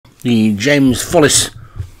The James Follis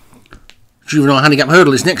Juvenile Handicap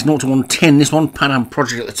Hurdle is next, 0 to 110. This one, Pan Am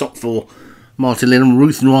Project at the top for Martin Lennon,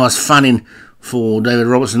 Ruth Noir's Fanning for David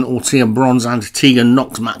Robertson, Ortia Bronze and Tegan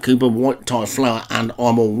Knox, Matt Cooper, White Tie Flower and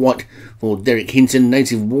Armour White for Derek Hinton,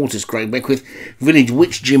 Native Waters, Craig Beckwith, Village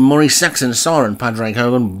Witch, Jim Murray, Saxon Siren, Padraig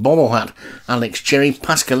Hogan, Bobblehat, Alex Cherry,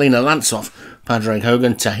 Pascalina Lansoff, Padraig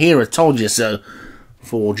Hogan, Tahira Told You So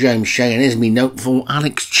for James Shea and Esme Note for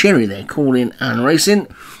Alex Cherry. They're calling and racing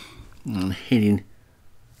and heading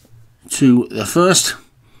to the first.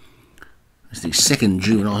 It's the second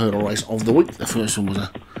juvenile hurdle race of the week. The first one was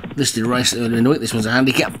a listed race earlier in the week. This one's a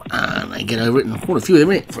handicap, and they get over it, and quite a few of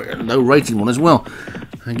them in it for a low rated one as well.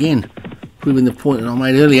 Again, proving the point that I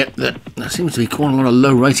made earlier that there seems to be quite a lot of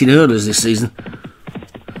low rated hurdlers this season.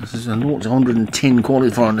 This is a 0 to 110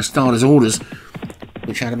 qualifier on the starters' orders,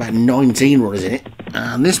 which had about 19 runners in it,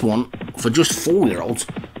 and this one, for just 4-year-olds,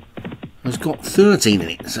 has got 13 in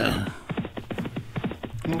it, so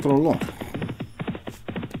not a lot.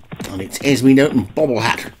 And it's Esme Note and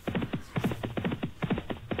Bobblehat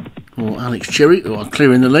for Alex Cherry, who are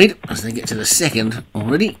clearing the lead as they get to the second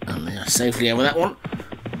already, and they are safely over that one.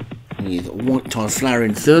 With White Tie Flower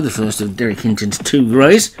in third, the first of Derek Hinton's 2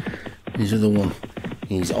 greys. His other one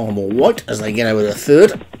is Armour White as they get over the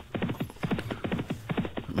third.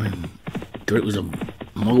 Derek was a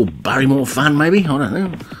Michael Barrymore fan, maybe? I don't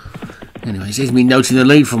know. Anyway, it's Esme Note in the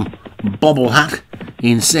lead from Bobblehat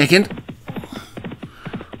in second.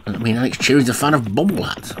 I mean, Alex Cherry's a fan of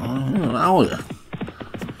Bobblehat. How are you?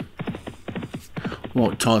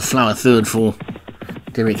 White Tie Flower third for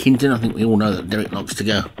Derek Hinton. I think we all know that Derek likes to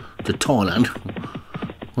go to Thailand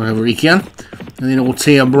whenever he can. And then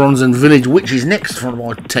Ortia Bronze and Village Witch is next,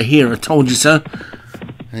 followed by Tahira Told You So.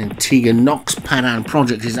 And then Tegan Knox, Pan Am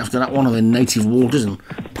Project is after that one, and then Native Waters and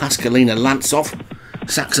Pascalina Lansoff,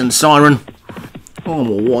 Saxon Siren,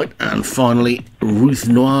 Armour White, and finally Ruth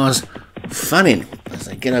Noir's Fanning as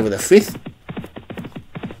they get over the fifth.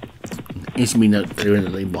 Esme Note clearing the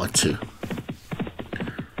lead by 2.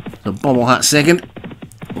 The Bobblehat second,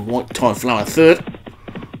 White Tie Flower third,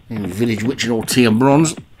 then Village Witch and Ortia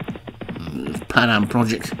Bronze, Pan Am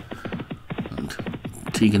Project and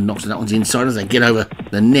Tegan Knox, that one's inside as they get over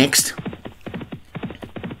the next.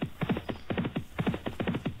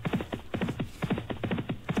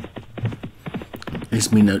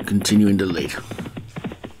 Esme Note continuing to lead.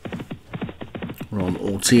 We're on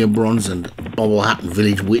Ortia Bronze and Bobblehat and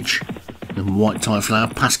Village Witch and White Tie Flower.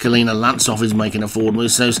 Pascalina Lansoff is making a forward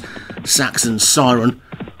move. So's Saxon Siren.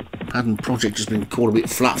 Pan Project has been caught a bit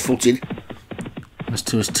flat-footed. As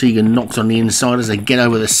to as Tegan Knox on the inside as they get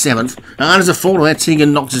over the 7th. And there's a fall there.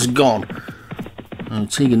 Tegan Knox is gone.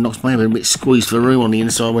 Tegan Knox may have been a bit squeezed for room on the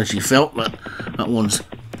inside when she felt, but that one's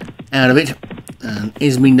out of it. And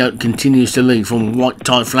Esme Note continues to lead from White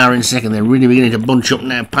Tie Flower in second. They're really beginning to bunch up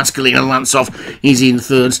now. Pascalina Lansoff is in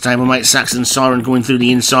third. Stablemate Saxon Siren going through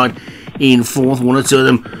the inside in fourth. 1 or 2 of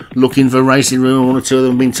them looking for racing room. 1 or 2 of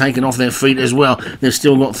them have been taken off their feet as well. They've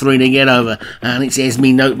still got 3 to get over. And it's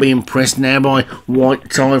Esme Note being pressed now by White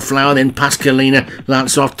Tie Flower. Then Pascalina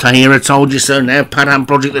Lansoff. Tahira Told You So. Now Pan Am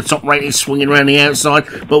Project, the top rate, is swinging around the outside.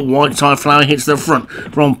 But White Tie Flower hits the front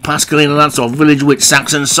from Pascalina Lansoff. Village Witch,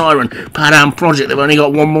 Saxon Siren. Pan Am Project. They've only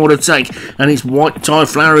got 1 more to take. And it's White Tie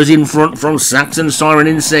Flower is in front from Saxon Siren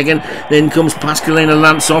in second. Then comes Pascalina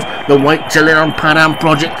Lansoff. The weight to lead on Pan Am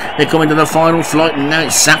Project. They're coming to the final flight, and now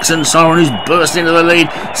it's Saxon Siren who's burst into the lead.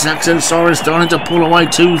 Saxon Siren starting to pull away.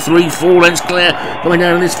 2, 3, 4 lengths clear. Coming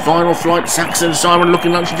down in this final flight, Saxon Siren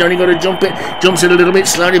looking like she's only got to jump it. Jumps it a little bit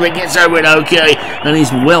slowly, but gets over it okay. And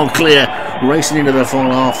he's well clear. Racing into the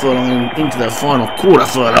final half furlong, into the final quarter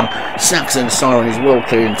furlong. Saxon Siren is well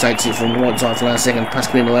clear and takes it from White Tie Flower second.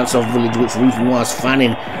 Pascalina Lansoff, Village Witch, Ruth Noir's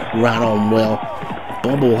Fanning ran on well.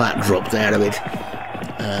 Bobblehat dropped out of it.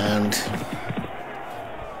 And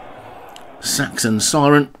Saxon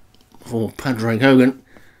Siren for Padraig Hogan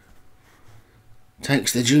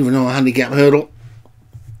takes the juvenile handicap hurdle,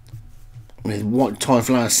 with White Tie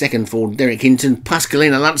Flower second for Derek Hinton.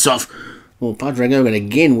 Pascalina Lansoff for Padraig Hogan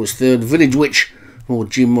again was third. Village Witch for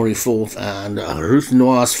Jim Murray fourth, and Ruth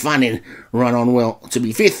Noir's Fanning ran on well to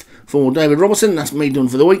be fifth for David Robertson. That's me done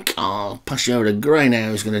for the week. I'll pass you over to Gray now,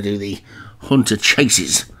 who's going to do the Hunter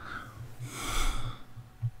Chases.